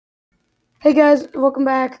Hey guys, welcome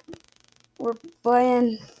back. We're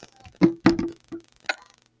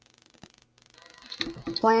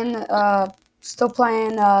still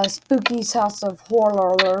playing Spooky's House of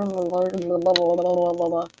Horror.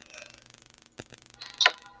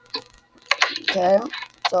 Okay,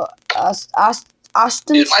 so Austin's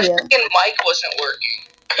Dude, my here. freaking mic wasn't working.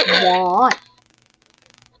 What?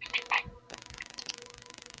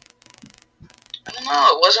 I don't know,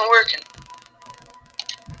 it wasn't working.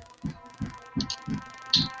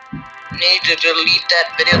 I need to delete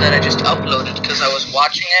that video that I just uploaded because I was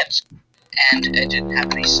watching it and it didn't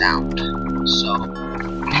have any sound. So.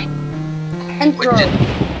 Intro.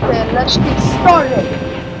 Okay, let's get started.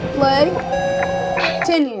 Play.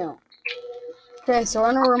 Continue. Okay, so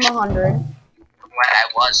we're in a room 100. Where I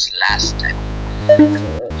was last time.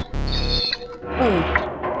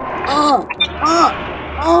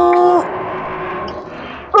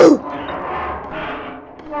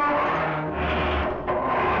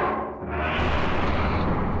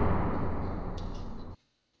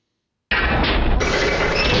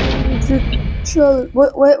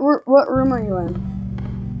 What room are you in?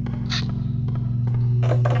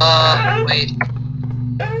 Wait.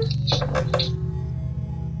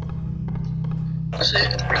 Is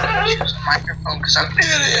it? Choose a microphone because I'm an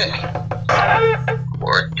idiot.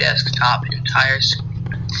 Or desktop entire screen.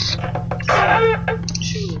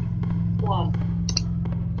 2, 1.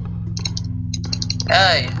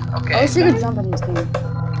 Hey, okay. I wish you could jump in this game.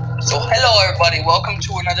 So hello everybody, welcome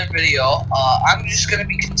to another video. I'm just gonna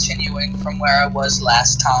be continuing from where I was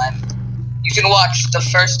last time. You can watch the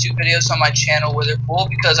first 2 videos on my channel where they're full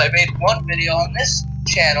because I made one video on this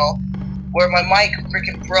channel where my mic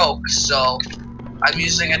freaking broke, so I'm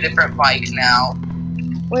using a different mic now.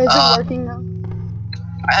 Wait, is it working now?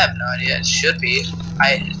 I have no idea, it should be.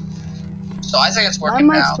 So I think it's working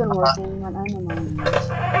my now. mic's been working, but I don't know.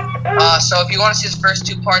 So if you want to see the first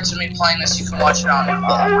 2 parts of me playing this, you can watch it on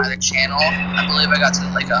my other channel. I believe I got to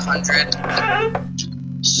like 100.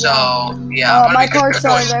 So yeah. My parts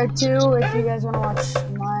are there too. If you guys want to watch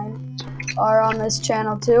mine, are on this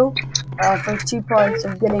channel too. First 2 parts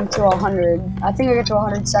of getting to 100. I think I got to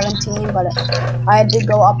 117, but I did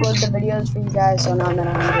go upload the videos for you guys, so now I'm at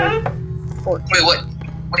 114. Wait,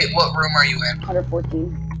 what room are you in?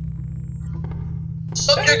 114.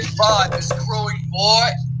 Subject 5 is growing more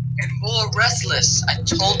and more restless. I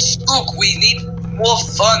told Spook we need more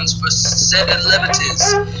funds for said liberties.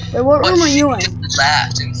 Wait, what room are you in? She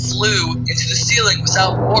laughed and flew into the ceiling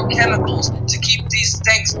without more chemicals to keep these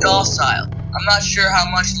things docile. I'm not sure how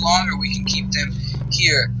much longer we can keep them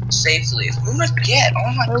here safely. Who would get? Oh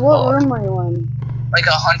my god. Wait, what room are you in? Like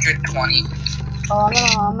 120. Oh,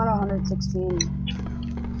 I'm at 116.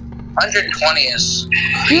 120 is.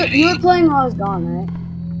 You were playing while I was gone, right?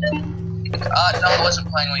 No, I wasn't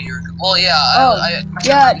playing while you were. Well, yeah. I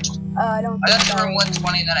don't. I got to room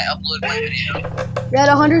 120, then I uploaded my video. Yeah, at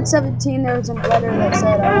 117, there was a letter that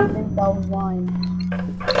said, I don't think that was mine.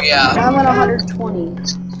 Yeah. Now I'm at 120.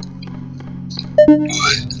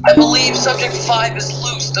 I believe Subject 5 is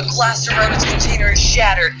loose. The glass around its container is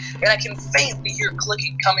shattered, and I can faintly hear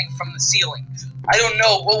clicking coming from the ceiling. I don't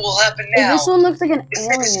know what will happen now. Hey, this one looks like an if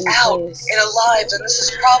alien it is out place. and alive, then this is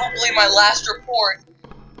probably my last report.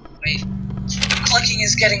 Wait. Clicking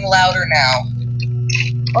is getting louder now.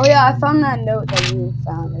 Oh yeah, I found that note that you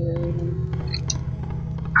found.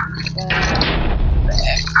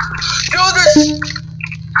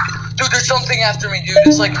 Dude, there's something after me, dude.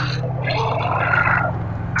 It's like,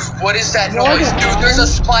 what is that noise, dude? There's a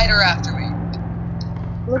spider after me.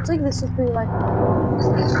 Looks like this is pretty like.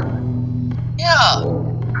 Yeah.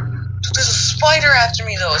 Dude, there's a spider after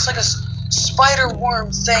me though. It's like a spider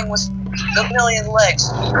worm thing with a million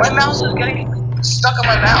legs. My mouse is getting stuck on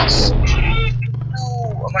my mouse. No,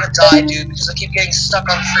 I'm gonna die, dude, because I keep getting stuck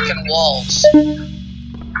on freaking walls. I'm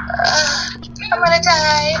gonna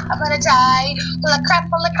die. Holy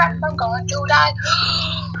crap, I'm going to die.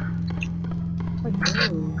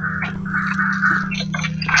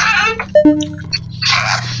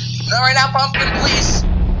 Not right now, Pumpkin, please.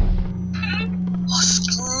 Oh,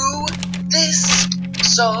 screw this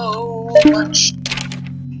so much.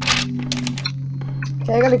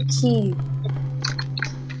 Okay, I got a key.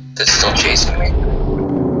 It's still chasing me.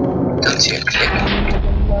 Don't see a click.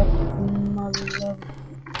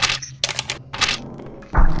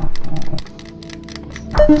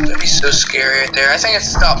 That'd be so scary right there. I think it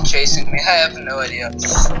stopped chasing me. I have no idea.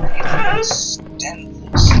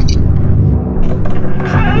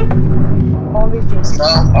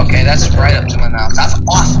 Oh, okay, that's right up to my mouth. That's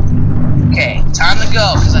awesome. Okay, time to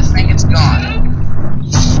go, because I think it's gone.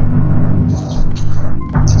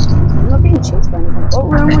 Look being chased by anything? What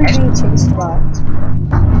room were you being chased by?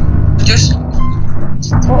 Just,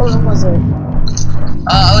 What room was it?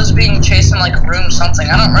 I was being chased in like room something.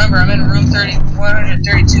 I don't remember. I'm in room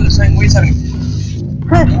 132. It's like, what are you talking?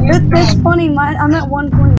 That's funny. I'm at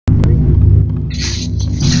 123.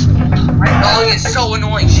 My dog is so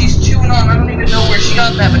annoying. She's chewing on. I don't even know where she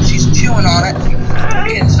got that, but she's chewing on it.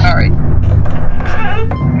 Okay, sorry.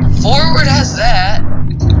 Forward has that.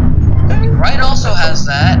 Right also has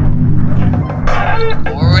that.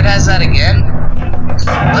 Forward has that again.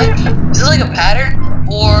 What? Is it like a pattern?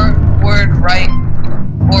 Forward, right,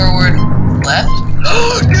 forward, left?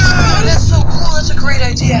 Oh, dude, that's so cool. That's a great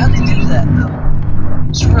idea. How'd they do that, though?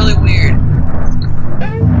 It's really weird.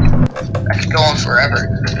 I could go on forever.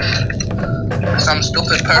 Some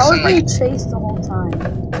stupid person. I was being like chased the whole time.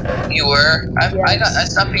 you were. Yes. I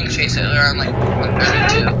stopped being chased at around like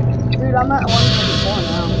 132. Dude, I'm at 124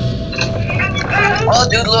 now. Oh,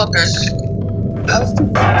 dude, look, there's. That was too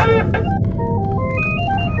fast.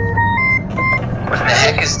 What the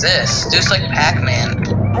heck is this? Dude, it's like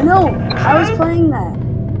Pac-Man. I know. I was playing that.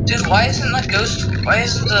 Dude, why isn't the ghost? Why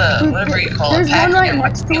isn't the whatever you call it? There's one Pac-Man? right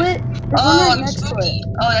next to it. There's Oh, one right next to spooky. it.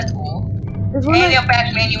 Oh, that's cool. There's one Hey, right. there,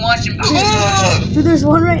 Pac-Man, you want some? Dude, there's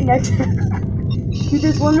one right next. Dude,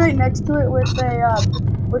 there's one right next to it with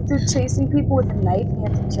with they're chasing people with a knife and you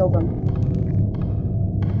have to kill them.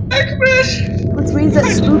 Pac-Man. Which means that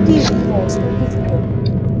Spooky's evil. Spooky's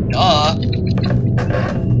good. Duh.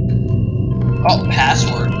 Oh,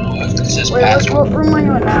 password. What this is Wait, password. what room are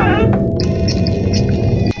you in now?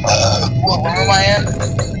 What room am I in?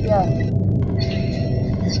 Yeah.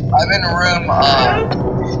 I'm in room,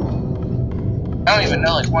 I don't even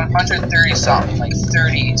know, like 130 something, like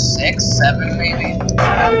 36, 7 maybe.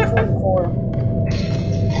 I'm 44.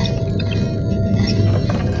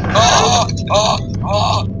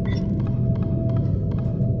 Oh!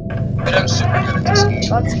 But I'm super good at this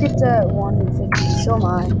game. Let's get to 150. So am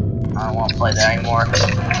I. I don't want to play that anymore.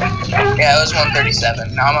 Yeah, it was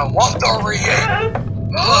 137. Now I'm at 138.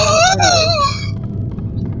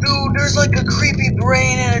 Dude, there's like a creepy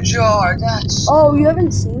brain in a jar. That's. Oh, you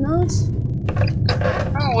haven't seen those?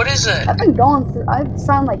 Oh, what is it? I've been going through. I've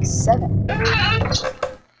found like 7.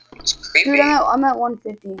 It's creepy. Dude, I'm at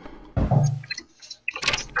 150.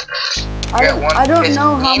 You're at I don't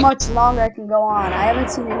know how 115? much longer I can go on. I haven't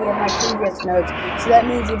seen any of my previous notes, so that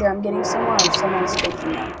means either I'm getting somewhere or someone's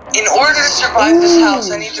taking them. In order to survive this house,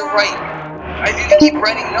 I need to write. I need to keep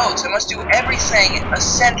writing notes. I must do everything a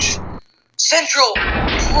central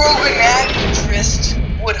protagonist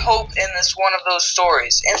would hope in this one of those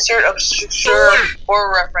stories. Insert obscure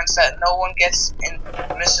horror reference that no one gets and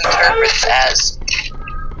misinterprets as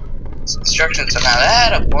instructions. Somehow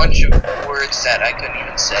that had a bunch of words that I couldn't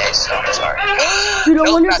even say, so I'm sorry. Dude, I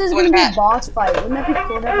Nope, wonder if not there's doing gonna be that. a boss fight. Wouldn't that be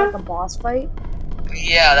cool to have like a boss fight?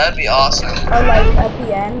 Yeah, that would be awesome. Or like at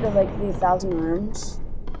the end of like the 1,000 rooms,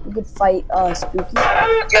 you could fight Spooky.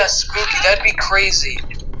 Yeah, spooky. That'd be crazy.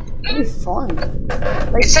 That'd be fun.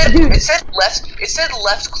 Like, It said dude,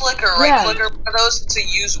 left click or right click or one of those to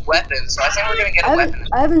use weapons. So I think we're gonna get a weapon.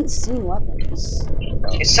 I haven't seen weapons.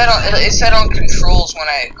 It said on controls when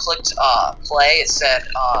I clicked play. It said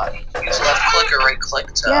use left click or right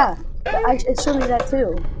click to. Yeah, it showed me that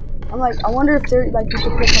too. I'm like, I wonder if they're like you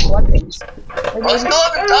could pick up weapons. Like, Well, I still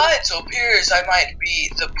haven't died, so it appears I might be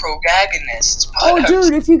the protagonist. But oh,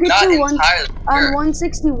 dude, if you get not to entirely on sure.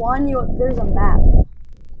 161, there's a map.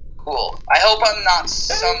 Cool. I hope I'm not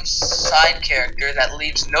some side character that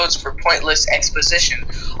leaves notes for pointless exposition.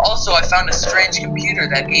 Also, I found a strange computer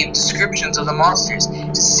that gave descriptions of the monsters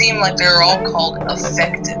to seem like they're all called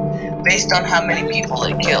effective, based on how many people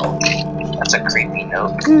they kill. That's a creepy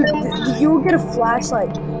note. Dude, you'll get a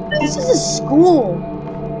flashlight. This is a school.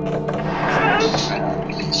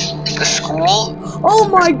 The school? Oh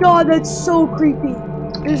my god, that's so creepy.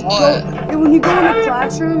 There's What? when you go in the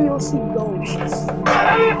classroom, you'll see ghosts.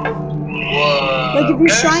 Whoa. Like if you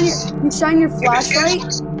Ghosts? shine your flashlight,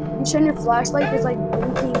 there's like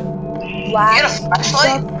blinking black You get a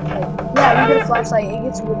flashlight? stuff. Like, yeah, you get a flashlight. It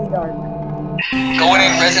gets really dark. Going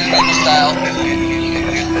in Resident Evil style.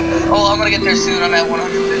 Oh, I'm gonna get there soon. I'm at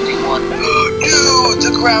 151. Dude,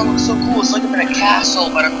 the ground looks so cool. It's like I'm in a castle,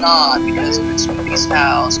 but I'm not because I'm in Spooky's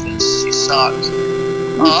house because she sucks.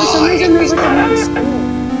 For some reason, there's like a new school.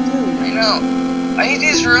 I know. I hate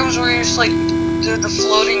these rooms where you're just like the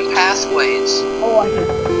floating pathways. Oh, I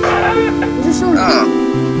hate it. These are so good.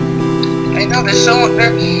 I know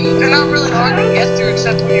they're not really hard to get through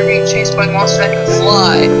except when you're being chased by monsters that can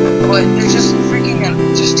fly, but they're just freaking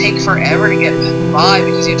just take forever to get by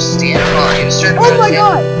because you have to stand on it. Oh my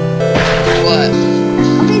god! What? I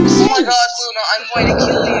mean, Oh my god, Luna, I'm going to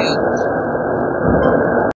kill you.